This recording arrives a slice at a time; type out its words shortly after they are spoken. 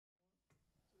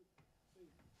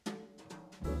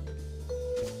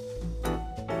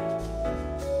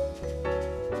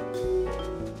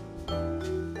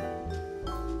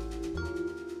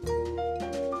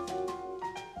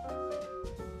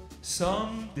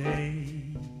Someday,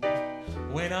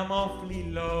 when I'm awfully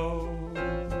low,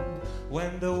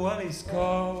 when the world is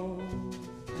cold,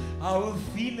 I will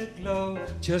feel a glow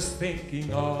just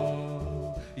thinking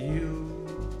of you,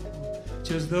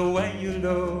 just the way you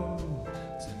look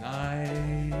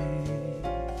tonight.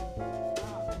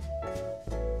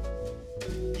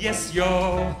 Yes,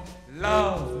 you're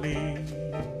lovely,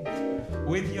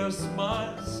 with your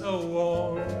smile so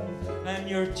warm and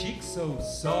your cheeks so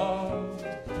soft.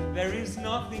 There is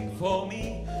nothing for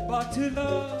me but to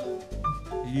love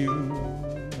you,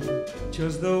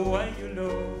 just the way you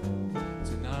look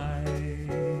tonight.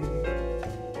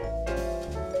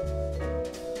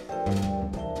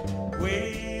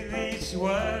 With each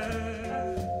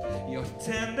word, your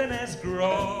tenderness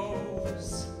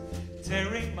grows,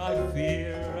 tearing my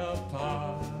fear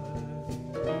apart.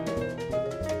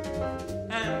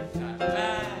 And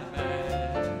that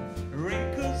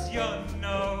wrinkles your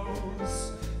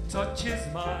nose, touches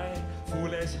my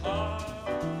foolish heart.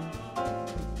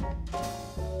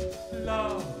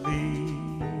 Lovely,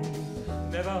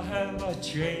 never have a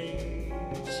change,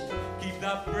 keep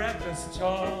that breathless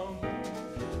charm.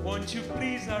 Won't you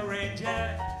please arrange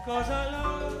it, 'cause I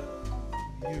love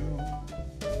you,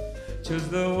 just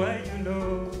the way you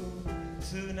look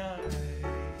tonight.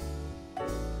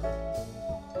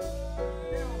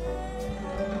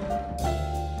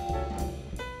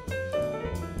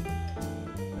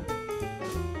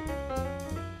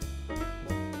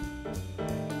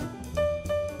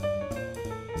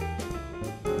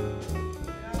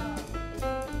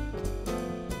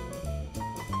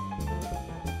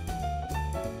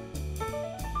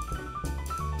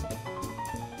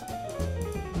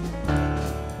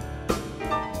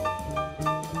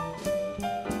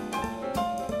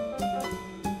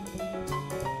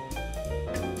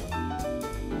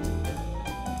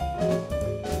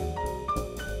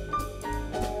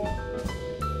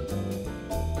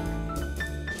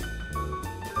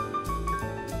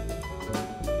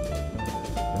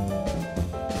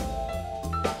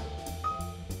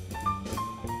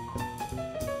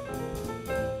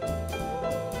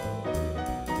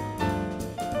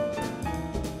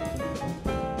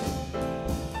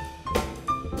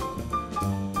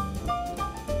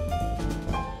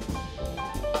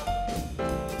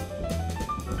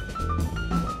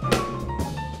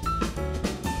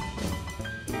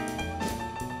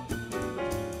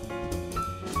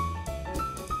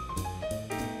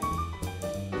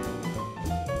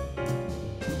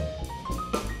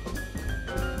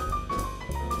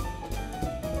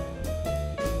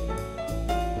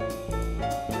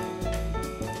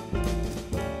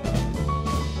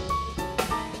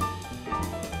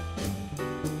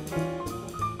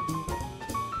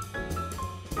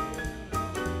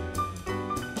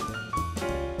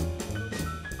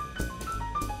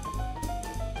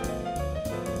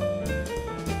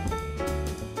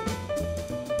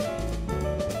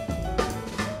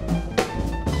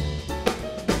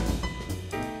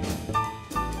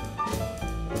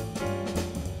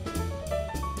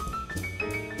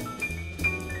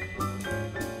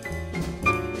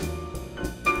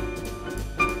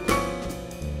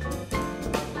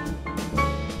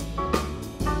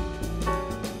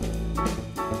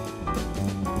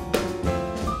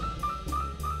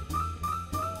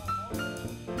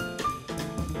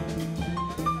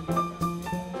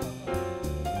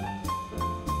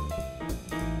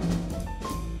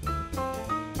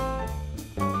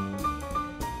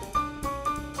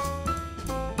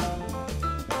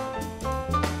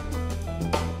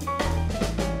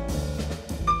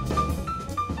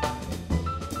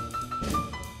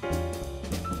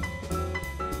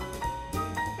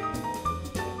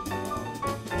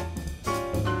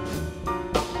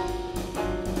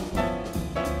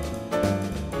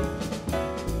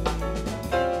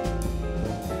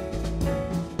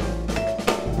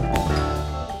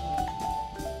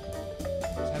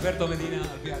 Alberto Medina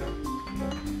al piano.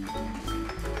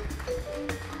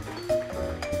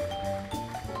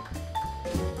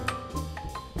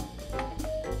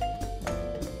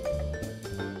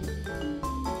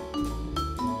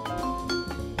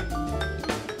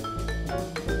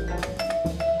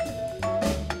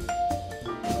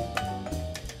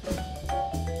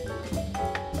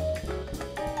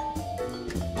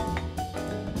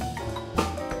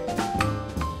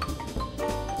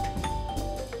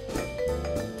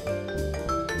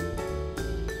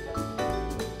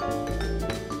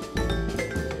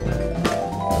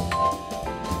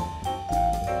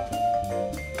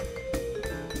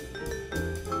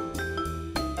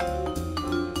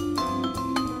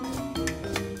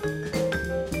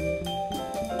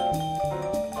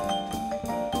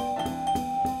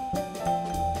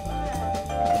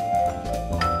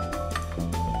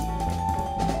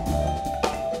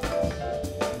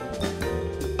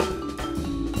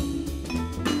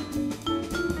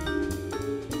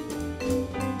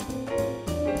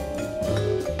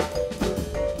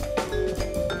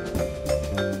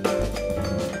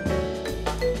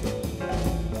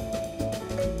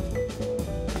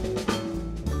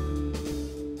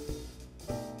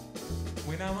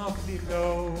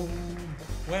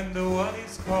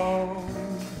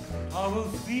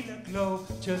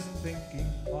 just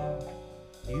thinking of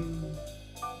you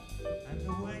and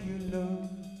the way you look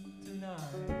tonight.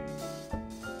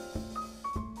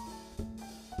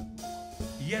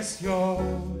 Yes, you're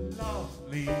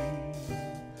lovely,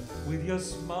 with your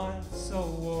smile so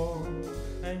warm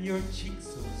and your cheeks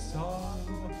so soft.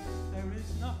 There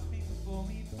is nothing for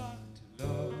me but to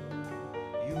love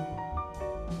you,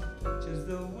 just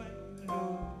the way you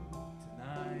look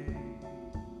tonight.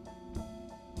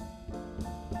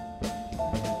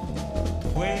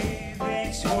 With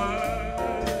each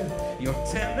word, your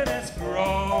tenderness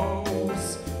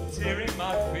grows, tearing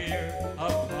my fear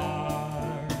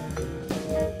apart.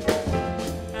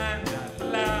 And that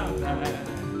laugh that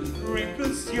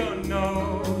wrinkles your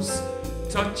nose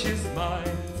touches my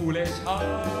foolish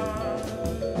heart.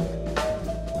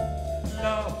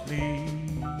 Lovely,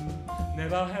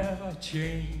 never have a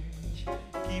change,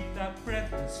 keep that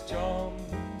breathless charm.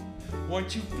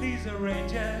 Won't you please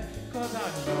arrange it, 'cause I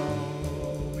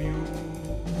love you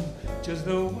just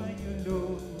the way